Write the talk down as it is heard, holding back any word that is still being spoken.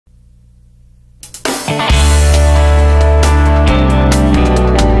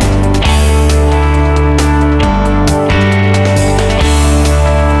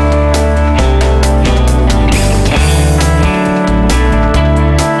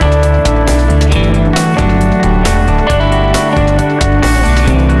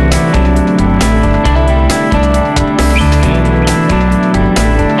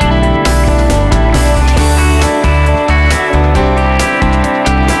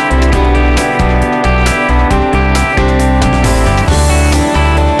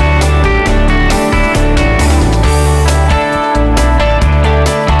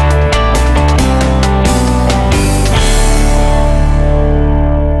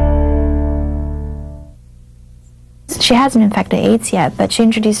She hasn't infected AIDS yet, but she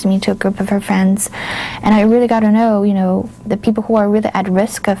introduced me to a group of her friends, and I really got to know, the people who are really at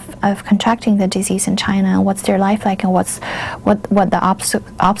risk of contracting the disease in China, what's their life like, and what the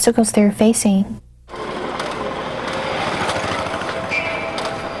obstacles they're facing.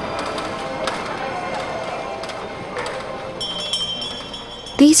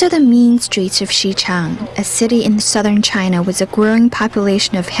 These are the mean streets of Xichang, a city in southern China with a growing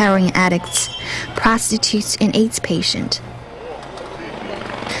population of heroin addicts, prostitutes, and AIDS patients.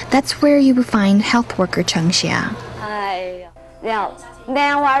 That's where you will find health worker Cheng Xia.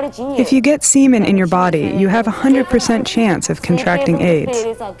 If you get semen in your body, you have a 100% chance of contracting AIDS.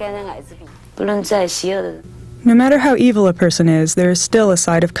 No matter how evil a person is, there is still a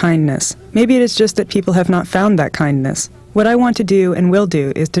side of kindness. Maybe it is just that people have not found that kindness. What I want to do and will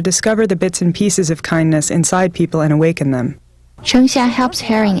do is to discover the bits and pieces of kindness inside people and awaken them. Cheng Xia helps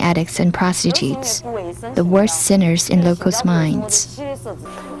heroin addicts and prostitutes, the worst sinners in locals' minds.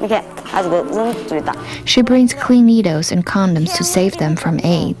 She brings clean needles and condoms to save them from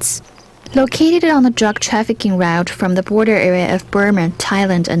AIDS. Located on the drug trafficking route from the border area of Burma,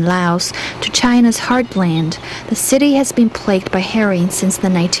 Thailand, and Laos to China's heartland, the city has been plagued by heroin since the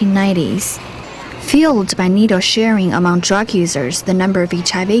 1990s. Fueled by needle sharing among drug users, the number of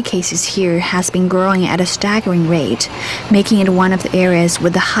HIV cases here has been growing at a staggering rate, making it one of the areas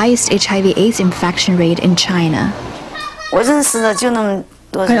with the highest HIV/AIDS infection rate in China.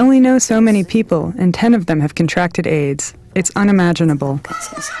 I only know so many people, and 10 of them have contracted AIDS. It's unimaginable.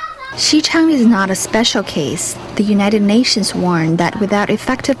 Xichang is not a special case. The United Nations warned that without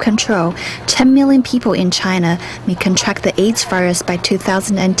effective control, 10 million people in China may contract the AIDS virus by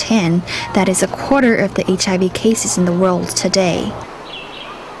 2010. That is a quarter of the HIV cases in the world today.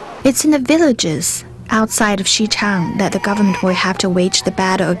 It's in the villages outside of Xichang that the government will have to wage the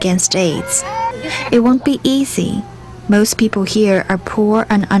battle against AIDS. It won't be easy. Most people here are poor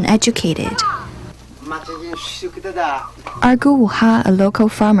and uneducated. Argu Wuha, a local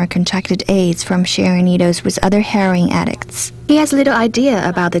farmer, contracted AIDS from sharing needles with other heroin addicts. He has little idea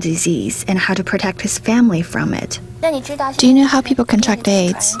about the disease and how to protect his family from it. Do you know how people contract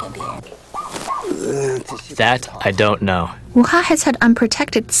AIDS? That I don't know. Wuha has had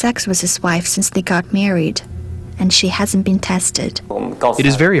unprotected sex with his wife since they got married, and she hasn't been tested. It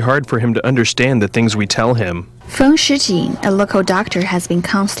is very hard for him to understand the things we tell him. Feng Shijin, a local doctor, has been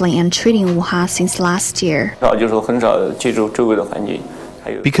counseling and treating Wuha since last year.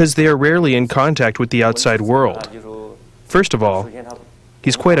 Because they are rarely in contact with the outside world. First of all,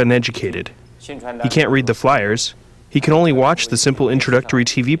 he's quite uneducated. He can't read the flyers. He can only watch the simple introductory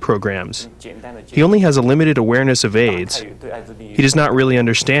TV programs. He only has a limited awareness of AIDS. He does not really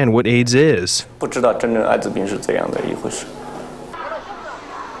understand what AIDS is.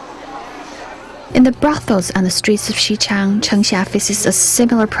 In the brothels on the streets of Xichang, Cheng Xia faces a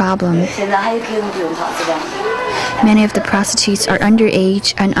similar problem. Many of the prostitutes are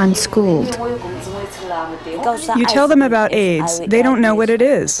underage and unschooled. You tell them about AIDS, they don't know what it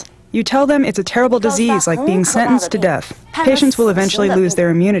is. You tell them it's a terrible disease like being sentenced to death. Patients will eventually lose their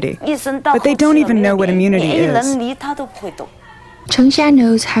immunity. But they don't even know what immunity is. Cheng Xia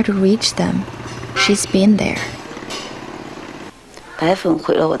knows how to reach them. She's been there.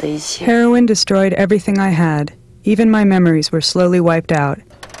 Heroin destroyed everything I had. Even my memories were slowly wiped out.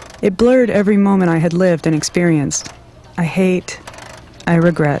 It blurred every moment I had lived and experienced. I hate, I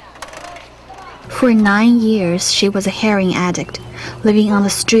regret. For 9 years, she was a heroin addict, living on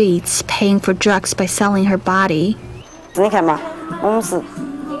the streets, paying for drugs by selling her body. 3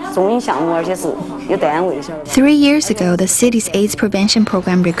 years ago, the city's AIDS prevention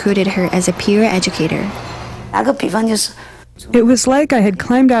program recruited her as a peer educator. It was like I had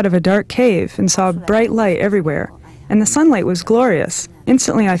climbed out of a dark cave and saw bright light everywhere, and the sunlight was glorious.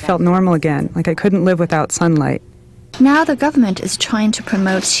 Instantly I felt normal again, like I couldn't live without sunlight. Now the government is trying to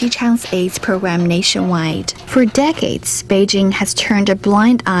promote Xichang's AIDS program nationwide. For decades, Beijing has turned a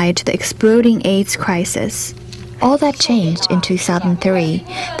blind eye to the exploding AIDS crisis. All that changed in 2003.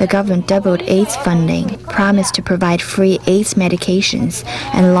 The government doubled AIDS funding, promised to provide free AIDS medications,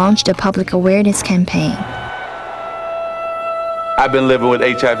 and launched a public awareness campaign. I've been living with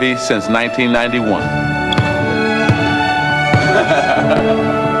HIV since 1991.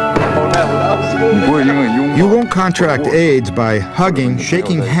 You won't contract AIDS by hugging,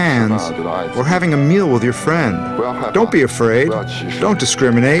 shaking hands, or having a meal with your friend. Don't be afraid. Don't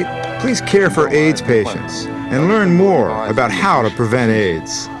discriminate. Please care for AIDS patients and learn more about how to prevent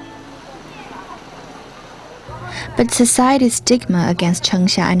AIDS. But society's stigma against Cheng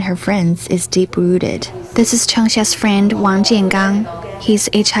Xia and her friends is deep-rooted. This is Cheng Xia's friend Wang Jiangang. He's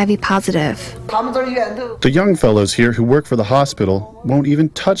HIV positive. The young fellows here who work for the hospital won't even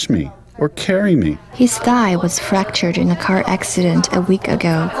touch me or carry me. His thigh was fractured in a car accident a week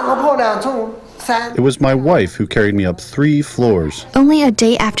ago. It was my wife who carried me up 3 floors. Only a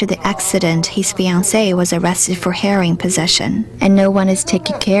day after the accident, his fiancée was arrested for heroin possession, and no one is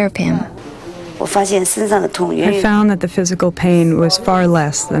taking care of him. I found that the physical pain was far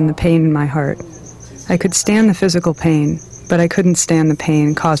less than the pain in my heart. I could stand the physical pain, but I couldn't stand the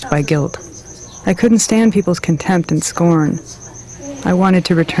pain caused by guilt. I couldn't stand people's contempt and scorn. I wanted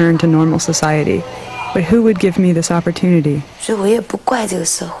to return to normal society, but who would give me this opportunity?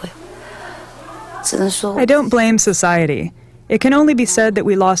 I don't blame society. It can only be said that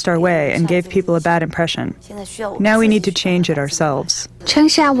we lost our way and gave people a bad impression. Now we need to change it ourselves. Chen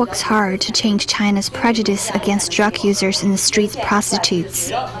Xia works hard to change China's prejudice against drug users and the street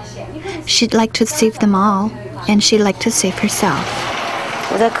prostitutes. She'd like to save them all, and she'd like to save herself.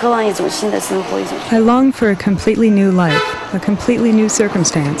 I long for a completely new life, a completely new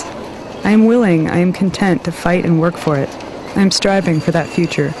circumstance. I am willing, I am content to fight and work for it. I am striving for that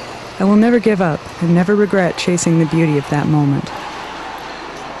future. I will never give up and never regret chasing the beauty of that moment.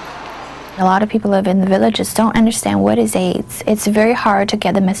 A lot of people live in the villages don't understand what is AIDS. It's very hard to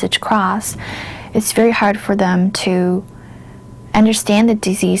get the message across. It's very hard for them to understand the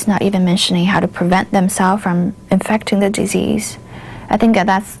disease, not even mentioning how to prevent themselves from infecting the disease. I think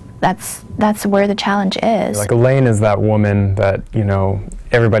that's where the challenge is. Like Elaine is that woman that, you know,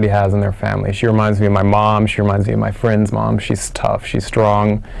 everybody has in their family. She reminds me of my mom. She reminds me of my friend's mom. She's tough. She's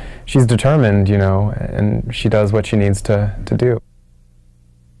strong. She's determined, you know, and she does what she needs to do.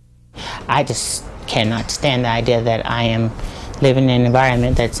 I just cannot stand the idea that I am living in an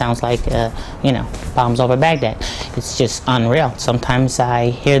environment that sounds like, you know, bombs over Baghdad. It's just unreal. Sometimes I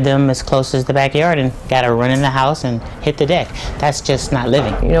hear them as close as the backyard and gotta run in the house and hit the deck. That's just not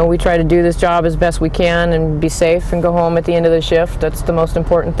living. You know, we try to do this job as best we can and be safe and go home at the end of the shift. That's the most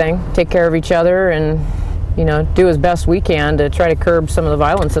important thing. Take care of each other and, you know, do as best we can to try to curb some of the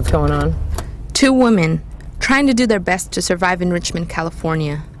violence that's going on. 2 women trying to do their best to survive in Richmond,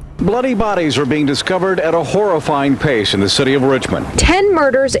 California. Bloody bodies are being discovered at a horrifying pace in the city of Richmond. 10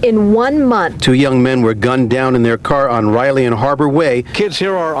 murders in 1 month. 2 young men were gunned down in their car on Riley and Harbor Way. Kids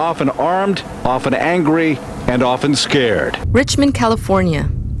here are often armed, often angry, and often scared. Richmond, California.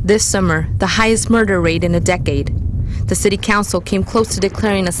 This summer, the highest murder rate in a decade. The city council came close to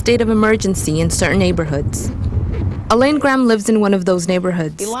declaring a state of emergency in certain neighborhoods. Elaine Graham lives in one of those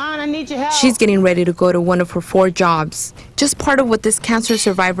neighborhoods. Elon, I need your help. She's getting ready to go to one of her 4 jobs. Just part of what this cancer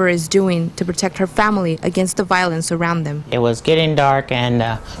survivor is doing to protect her family against the violence around them. It was getting dark and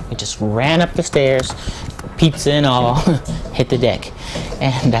we just ran up the stairs, pizza and all, hit the deck.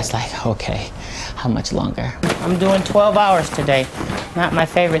 And that's like, okay, how much longer? I'm doing 12 hours today. Not my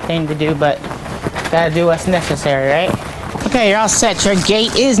favorite thing to do, but gotta do what's necessary, right? Okay, you're all set. Your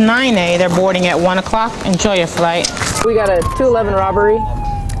gate is 9A. They're boarding at 1 o'clock. Enjoy your flight. We got a 211 robbery.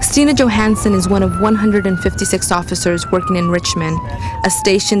 Stina Johansson is one of 156 officers working in Richmond, a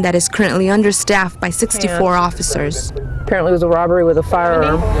station that is currently understaffed by 64 officers. Apparently it was a robbery with a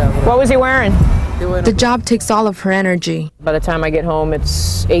firearm. What was he wearing? The job takes all of her energy. By the time I get home,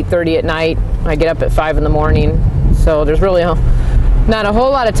 it's 8:30 at night. I get up at 5 in the morning. So there's really not a whole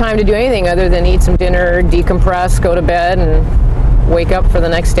lot of time to do anything other than eat some dinner, decompress, go to bed, and wake up for the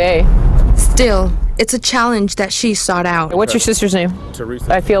next day. Still, it's a challenge that she sought out. What's your sister's name?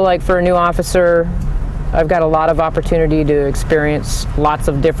 Teresa. I feel like for a new officer, I've got a lot of opportunity to experience lots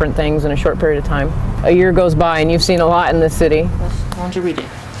of different things in a short period of time. A year goes by and you've seen a lot in this city. Why don't you read it?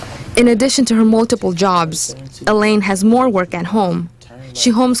 In addition to her multiple jobs, Elaine has more work at home.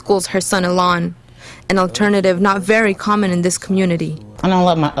 She homeschools her son Elon, an alternative not very common in this community. I don't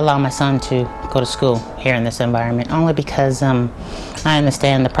allow my son to go to school here in this environment, only because I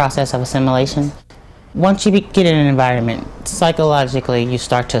understand the process of assimilation. Once you get in an environment, psychologically you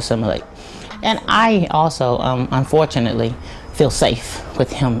start to assimilate. And I also, unfortunately, feel safe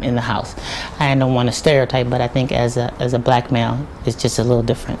with him in the house. I don't want to stereotype, but I think as a black male, it's just a little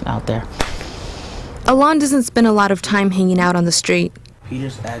different out there. Elon doesn't spend a lot of time hanging out on the street.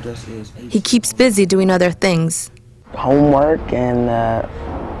 Peter's address is... He keeps busy doing other things. Homework and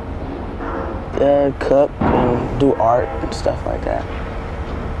cook and do art and stuff like that.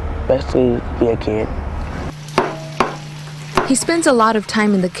 Basically, be a kid. He spends a lot of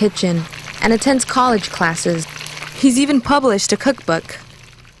time in the kitchen and attends college classes. He's even published a cookbook.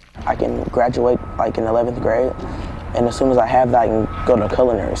 I can graduate like in 11th grade, and as soon as I have that, I can go to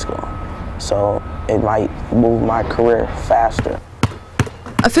culinary school. So it might move my career faster.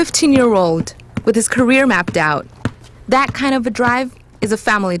 A 15-year-old with his career mapped out. That kind of a drive is a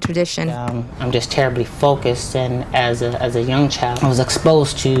family tradition. I'm just terribly focused, and as a young child, I was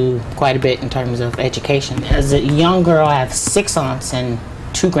exposed to quite a bit in terms of education. As a young girl, I have 6 aunts and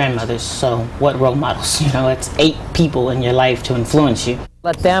 2 grandmothers, so what role models? You know, it's 8 people in your life to influence you.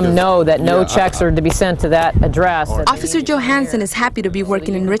 Let them know that no checks are to be sent to that address. Officer Johansson is happy to be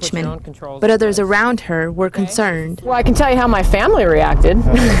working in Richmond, but others around her were concerned. Well, I can tell you how my family reacted,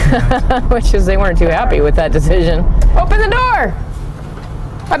 which is they weren't too happy with that decision. Open the door!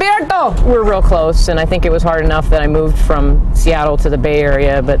 Abierto! We're real close, and I think it was hard enough that I moved from Seattle to the Bay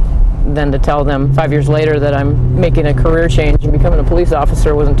Area, but then to tell them 5 years later that I'm making a career change and becoming a police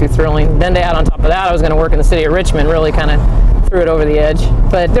officer wasn't too thrilling. Then to add on top of that, I was going to work in the city of Richmond, really kind of threw it over the edge.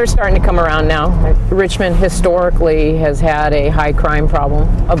 But they're starting to come around now. Richmond historically has had a high crime problem,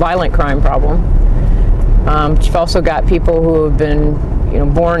 a violent crime problem. You've also got people who have been,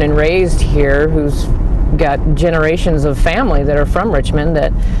 born and raised here, who's got generations of family that are from Richmond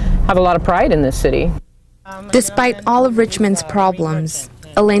that have a lot of pride in this city. Despite all of Richmond's problems,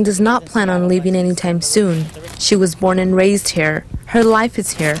 Elaine does not plan on leaving anytime soon. She was born and raised here. Her life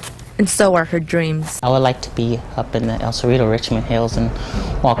is here, and so are her dreams. I would like to be up in the El Cerrito, Richmond Hills, and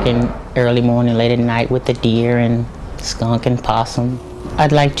walking early morning, late at night with the deer and skunk and possum.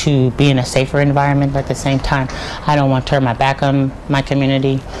 I'd like to be in a safer environment, but at the same time, I don't want to turn my back on my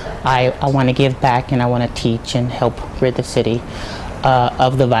community. I want to give back, and I want to teach and help rid the city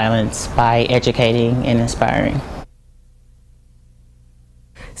of the violence by educating and inspiring.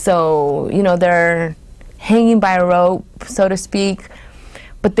 So, they're hanging by a rope, so to speak,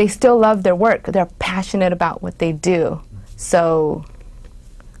 but they still love their work. They're passionate about what they do. So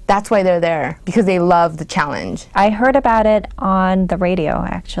that's why they're there, because they love the challenge. I heard about it on the radio,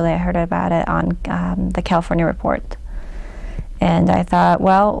 actually. I heard about it on the California Report. And I thought,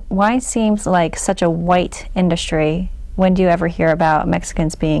 well, wine seems like such a white industry. When do you ever hear about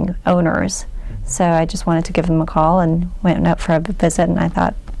Mexicans being owners? So I just wanted to give them a call and went up for a visit, and I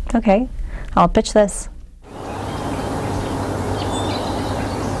thought, okay, I'll pitch this.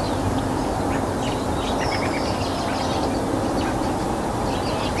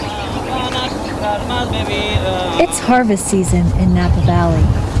 It's harvest season in Napa Valley.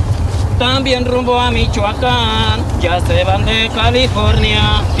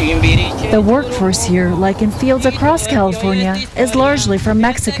 The workforce here, like in fields across California, is largely from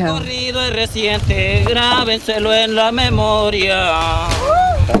Mexico.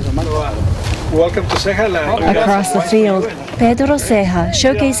 Welcome to Ceja. Across the field, Pedro Ceja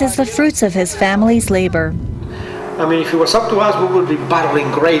showcases the fruits of his family's labor. I mean, if it was up to us, we would be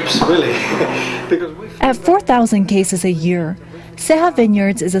battling grapes, really. At 4,000 cases a year, Ceja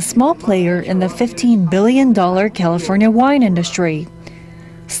Vineyards is a small player in the $15 billion California wine industry.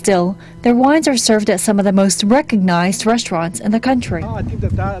 Still, their wines are served at some of the most recognized restaurants in the country.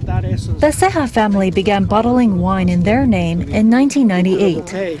 The Ceja family began bottling wine in their name in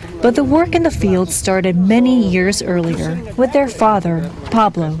 1998, but the work in the field started many years earlier with their father,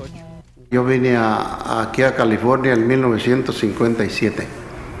 Pablo. Yo vine aquí a California en 1957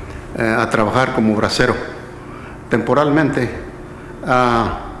 a trabajar como bracero, temporalmente,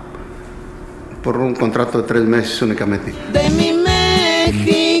 por un contrato de 3 meses únicamente.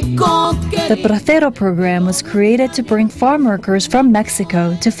 The Bracero program was created to bring farm workers from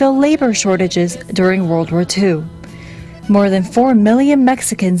Mexico to fill labor shortages during World War II. More than 4 million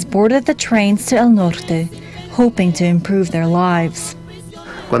Mexicans boarded the trains to El Norte, hoping to improve their lives.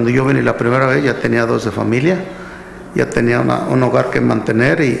 Cuando yo vine la primera vez ya tenía 2 de familia, ya tenía un hogar que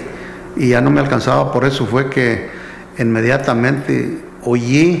mantener y ya no me alcanzaba, por eso fue que inmediatamente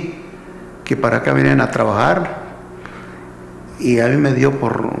oí que para acá venían a trabajar y a mí me dio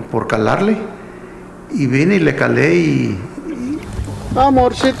por calarle y vine y le calé y...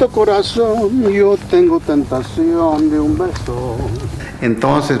 Amorcito corazón, yo tengo tentación de un beso.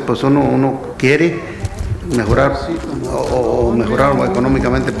 Entonces pues uno quiere mejorar o mejorar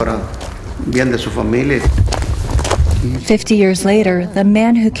económicamente para bien de su familia. 50 years later, the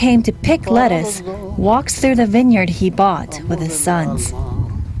man who came to pick lettuce walks through the vineyard he bought with his sons.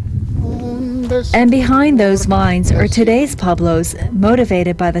 And behind those vines are today's Pablos,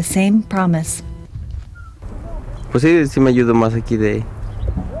 motivated by the same promise. Pues sí me ayudo más aquí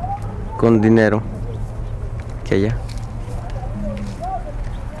con dinero que allá.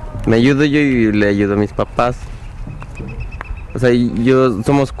 Me ayudo yo y le ayudo a mis papás. O sea,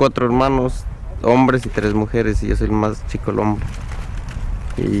 somos 4 hermanos, hombres y 3 mujeres, y yo soy el más chico, el hombre.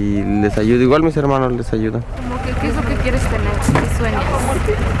 Y les ayudo, igual mis hermanos les ayudan. ¿Qué es lo que quieres tener? ¿Qué sueñas?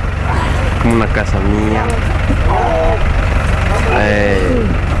 Como una casa mía,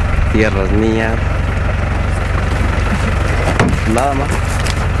 tierras mías, nada más.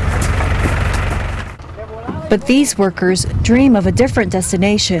 But these workers dream of a different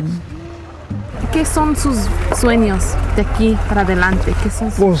destination. ¿Qué son sus sueños de aquí para adelante? ¿Qué son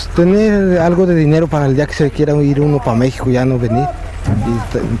sus... Pues tener algo de dinero para el día que se quiera ir uno para México, ya no venir,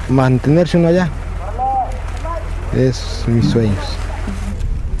 y mantenerse uno allá. Es mis sueños.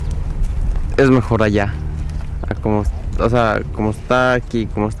 Es mejor allá, como, o sea, como está aquí,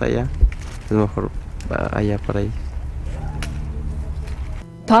 como está allá, es mejor allá para ellos.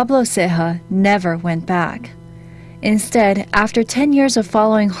 Pablo Ceja never went back. Instead, after 10 years of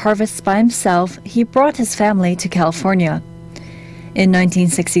following harvests by himself, he brought his family to California. In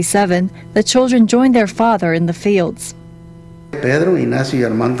 1967, the children joined their father in the fields. Pedro, Ignacio y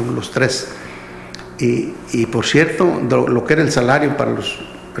Armando, los tres. Y por cierto, lo que era el salario para las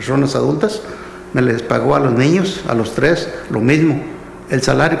personas adultas, me les pagó a los niños, a los tres, lo mismo. El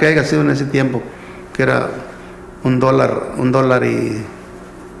salario que haya sido en ese tiempo, que era $1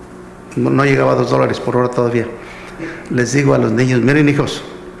 y no llegaba a $2 por hora todavía. Les digo a los niños, miren hijos,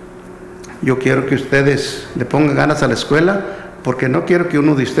 yo quiero que ustedes le pongan ganas a la escuela, porque no quiero que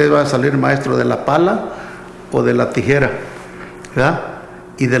uno de ustedes vaya a salir maestro de la pala o de la tijera, ¿verdad?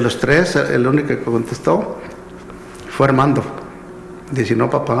 Y de los tres, el único que contestó fue Armando. Dice, no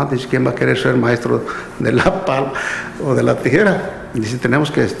papá, dice, ¿quién va a querer ser maestro de la pala o de la tijera? Dice,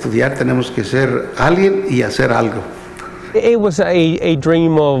 tenemos que estudiar, tenemos que ser alguien y hacer algo. It was a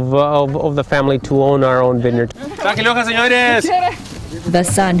dream of the family to own our own vineyard. The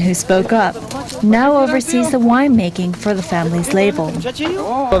son who spoke up now oversees the winemaking for the family's label.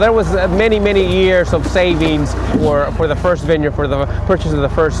 So there was many years of savings for the first vineyard, for the purchase of the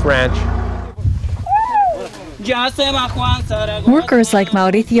first ranch. Workers like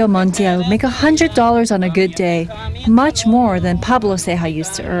Mauricio Montiel make $100 on a good day, much more than Pablo Ceja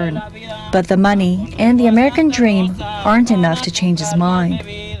used to earn. But the money and the American dream aren't enough to change his mind.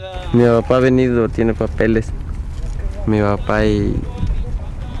 Mi papá ha venido, tiene papeles. Mi papá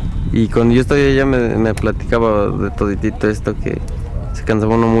y cuando yo estoy allá me platicaba de toditito esto, que se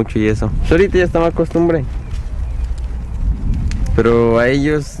cansaba uno mucho y eso. Ahorita ya está, me acostumbré. Pero a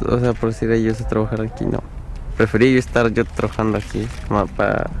ellos, o sea, por decir a ellos a trabajar aquí, no. Preferí estar yo trabajando aquí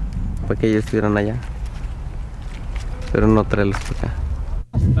para que ellos estuvieran allá. Pero no traerlos para acá.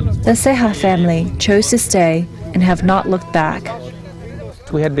 The Ceja family chose to stay and have not looked back.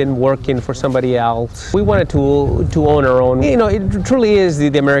 We had been working for somebody else. We wanted to own our own. You know, it truly is the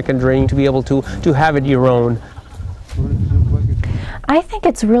American dream to be able to have it your own. I think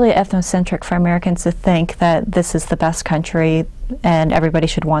it's really ethnocentric for Americans to think that this is the best country and everybody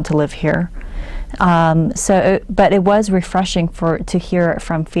should want to live here. But it was refreshing to hear it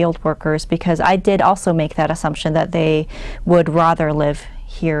from field workers, because I did also make that assumption that they would rather live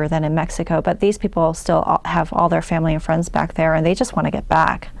here than in Mexico. But these people still have all their family and friends back there, and they just want to get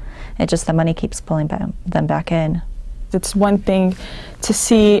back. It just, the money keeps pulling them back in. It's one thing to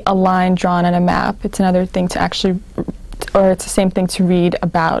see a line drawn on a map. It's another thing to actually, or it's the same thing to read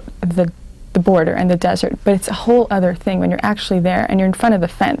about the border and the desert, but it's a whole other thing when you're actually there and you're in front of the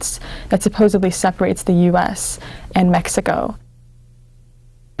fence that supposedly separates the U.S. and Mexico.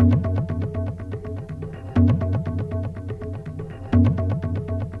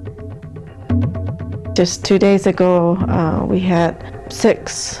 Just 2 days ago, we had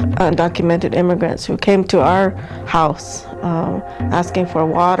 6 undocumented immigrants who came to our house asking for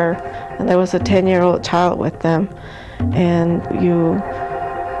water, and there was a 10-year-old child with them, and you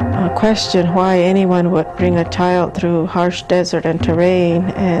question why anyone would bring a child through harsh desert and terrain,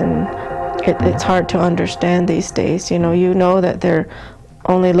 and it's hard to understand these days. You know that they're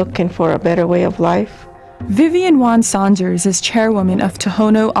only looking for a better way of life. Vivian Juan Saunders is chairwoman of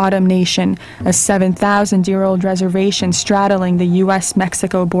Tohono O'odham Nation, a 7,000-year-old reservation straddling the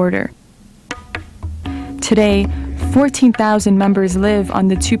U.S.-Mexico border. Today, 14,000 members live on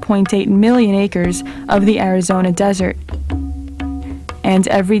the 2.8 million acres of the Arizona desert. And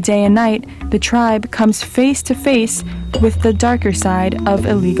every day and night, the tribe comes face to face with the darker side of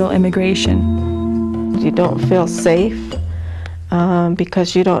illegal immigration. You don't feel safe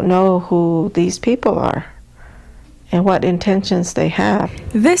because you don't know who these people are and what intentions they have.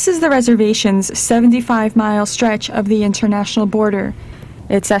 This is the reservation's 75-mile stretch of the international border.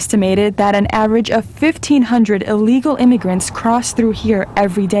 It's estimated that an average of 1,500 illegal immigrants cross through here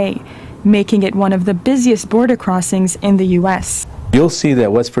every day, making it one of the busiest border crossings in the U.S. You'll see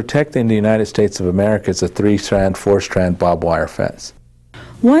that what's protecting the United States of America is a 3-strand, 4-strand barbed wire fence.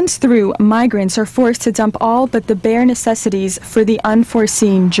 Once through, migrants are forced to dump all but the bare necessities for the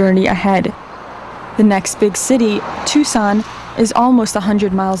unforeseen journey ahead. The next big city, Tucson, is almost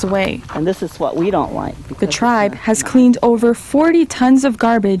 100 miles away. And this is what we don't like. The tribe has cleaned over 40 tons of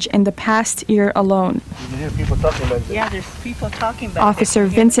garbage in the past year alone. You hear people talking about that. Yeah, there's people talking about Officer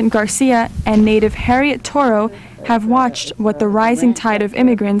Vincent Garcia and native Harriet Toro have watched what the rising tide of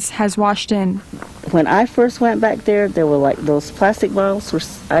immigrants has washed in. When I first went back there, there were like those plastic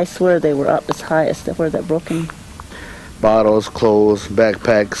bottles, I swear they were up as high as where they're broken. Bottles, clothes,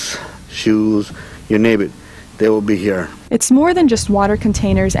 backpacks, shoes, you name it, they will be here. It's more than just water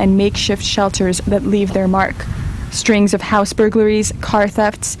containers and makeshift shelters that leave their mark. Strings of house burglaries, car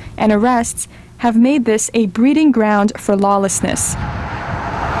thefts, and arrests have made this a breeding ground for lawlessness.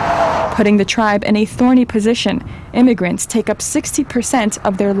 Putting the tribe in a thorny position, immigrants take up 60%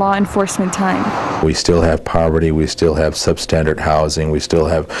 of their law enforcement time. We still have poverty, we still have substandard housing, we still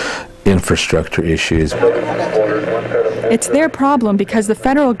have infrastructure issues. It's their problem because the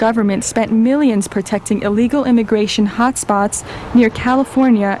federal government spent millions protecting illegal immigration hotspots near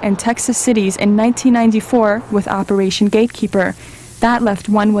California and Texas cities in 1994 with Operation Gatekeeper. That left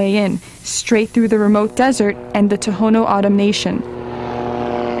one way in, straight through the remote desert and the Tohono O'odham Nation.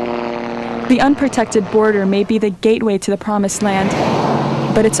 The unprotected border may be the gateway to the promised land,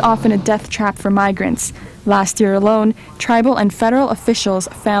 but it's often a death trap for migrants. Last year alone, tribal and federal officials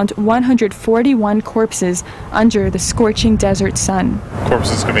found 141 corpses under the scorching desert sun.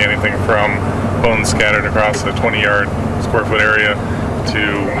 Corpses could be anything from bones scattered across a 20-yard square foot area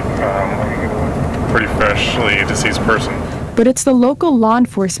to pretty freshly deceased person. But it's the local law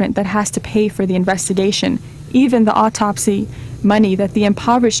enforcement that has to pay for the investigation, even the autopsy, money that the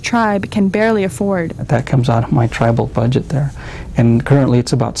impoverished tribe can barely afford. That comes out of my tribal budget there. And currently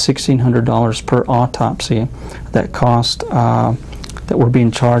it's about $1,600 per autopsy that cost, that we're being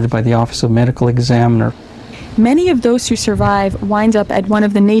charged by the Office of Medical Examiner. Many of those who survive wind up at one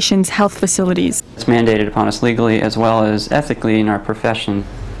of the nation's health facilities. It's mandated upon us legally as well as ethically in our profession.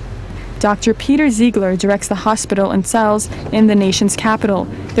 Dr. Peter Ziegler directs the hospital and cells in the nation's capital.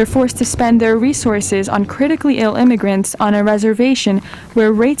 They're forced to spend their resources on critically ill immigrants on a reservation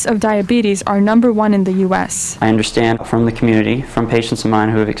where rates of diabetes are #1 in the U.S. I understand from the community, from patients of mine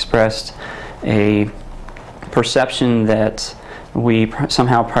who have expressed a perception that we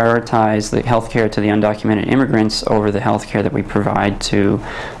somehow prioritize the health care to the undocumented immigrants over the health care that we provide to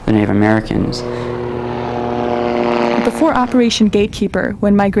the Native Americans. Before Operation Gatekeeper,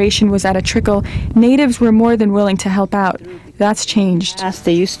 when migration was at a trickle, natives were more than willing to help out. That's changed.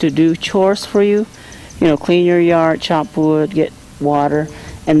 They used to do chores for you, clean your yard, chop wood, get water,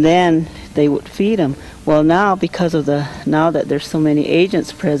 and then they would feed them. Well, now, because of now that there's so many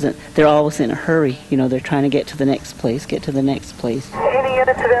agents present, they're always in a hurry. They're trying to get to the next place, get to the next place. Any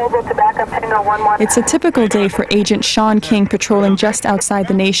units available to back up 1011? It's a typical day for Agent Sean King patrolling just outside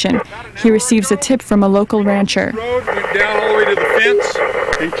the nation. He receives a tip from a local rancher. Road went down all the way to the fence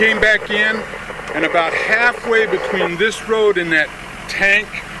and came back in, and about halfway between this road and that tank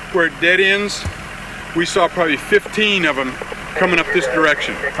where it dead ends, we saw probably 15 of them coming up this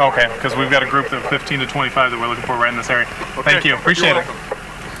direction. Okay, because we've got a group of 15 to 25 that we're looking for right in this area. Thank you. Appreciate it.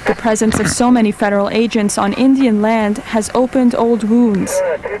 The presence of so many federal agents on Indian land has opened old wounds.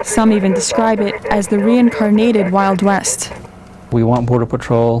 Some even describe it as the reincarnated Wild West. We want Border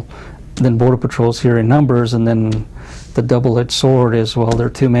Patrol, then Border Patrol's here in numbers, and then the double-edged sword is, well, there are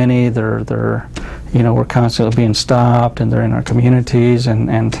too many, we're constantly being stopped, and they're in our communities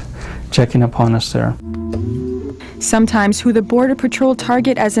and checking upon us there. Sometimes who the Border Patrol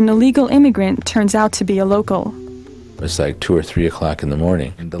target as an illegal immigrant turns out to be a local. It was like 2 or 3 o'clock in the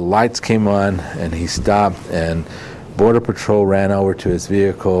morning. And the lights came on and he stopped, and Border Patrol ran over to his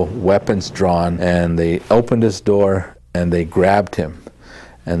vehicle, weapons drawn, and they opened his door and they grabbed him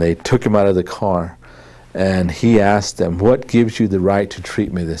and they took him out of the car. And he asked them, "What gives you the right to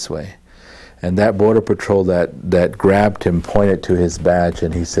treat me this way?" And that Border Patrol that grabbed him pointed to his badge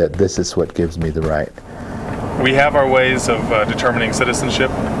and he said, "This is what gives me the right." We have our ways of determining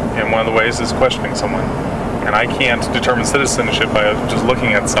citizenship, and one of the ways is questioning someone. And I can't determine citizenship by just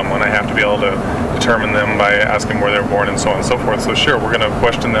looking at someone. I have to be able to determine them by asking where they're born and so on and so forth. So sure, we're going to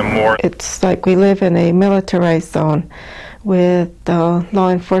question them more. It's like we live in a militarized zone with law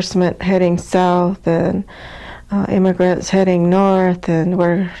enforcement heading south and immigrants heading north, and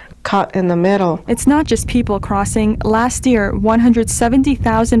we're caught in the middle. It's not just people crossing. Last year,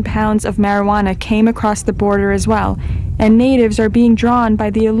 170,000 pounds of marijuana came across the border as well, and natives are being drawn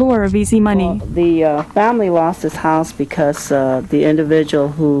by the allure of easy money. Well, the family lost his house because the individual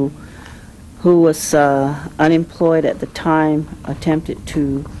who was unemployed at the time attempted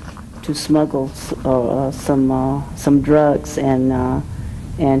to smuggle some drugs,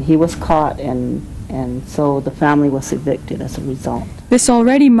 and he was caught and and so the family was evicted as a result. This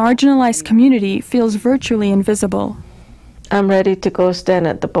already marginalized community feels virtually invisible. I'm ready to go stand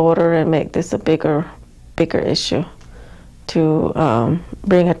at the border and make this a bigger issue, to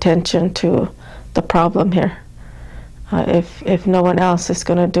bring attention to the problem here. If no one else is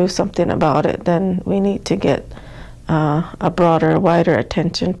going to do something about it, then we need to get a broader, wider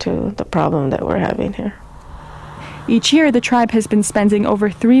attention to the problem that we're having here. Each year, the tribe has been spending over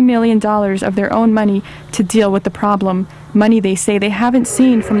 $3 million of their own money to deal with the problem, money they say they haven't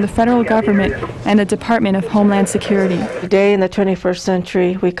seen from the federal government and the Department of Homeland Security. Today in the 21st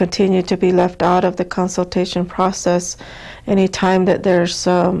century, we continue to be left out of the consultation process. Anytime that there's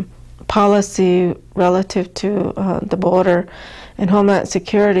policy relative to the border and Homeland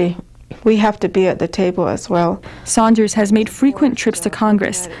Security, we have to be at the table as well. Saunders has made frequent trips to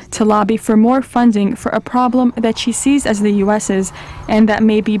Congress to lobby for more funding for a problem that she sees as the U.S.'s and that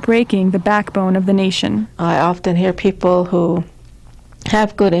may be breaking the backbone of the nation. I often hear people who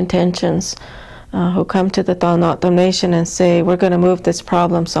have good intentions who come to the Latino nation and say, we're going to move this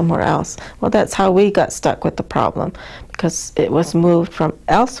problem somewhere else. Well, that's how we got stuck with the problem, because it was moved from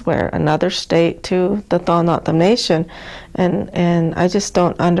elsewhere, another state, to the Latino nation. And I just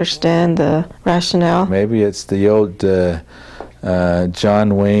don't understand the rationale. Maybe it's the old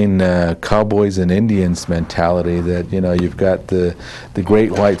John Wayne cowboys and Indians mentality that, you know, you've got the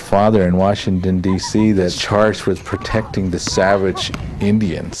great white father in Washington, D.C. that's charged with protecting the savage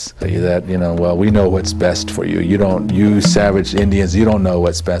Indians. That, you know, well, we know what's best for you. You savage Indians, you don't know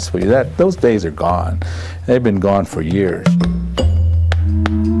what's best for you. Those days are gone. They've been gone for years.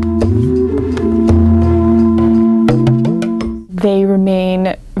 They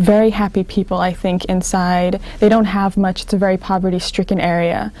remain very happy people, I think, inside. They don't have much. It's a very poverty-stricken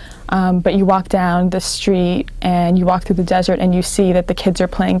area. But you walk down the street and you walk through the desert and you see that the kids are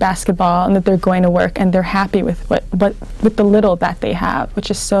playing basketball and that they're going to work and they're happy with with the little that they have,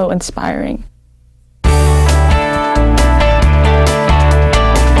 which is so inspiring.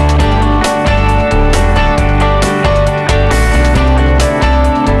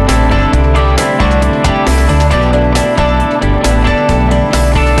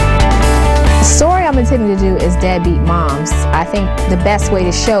 I'm intending to do is deadbeat moms. I think the best way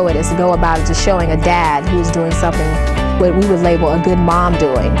to show it is to go about it to showing a dad who is doing something what we would label a good mom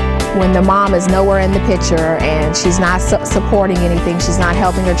doing. When the mom is nowhere in the picture and she's not supporting anything, she's not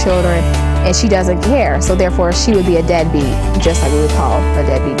helping her children, and she doesn't care. So therefore she would be a deadbeat, just like we would call a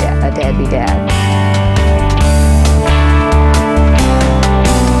deadbeat dad.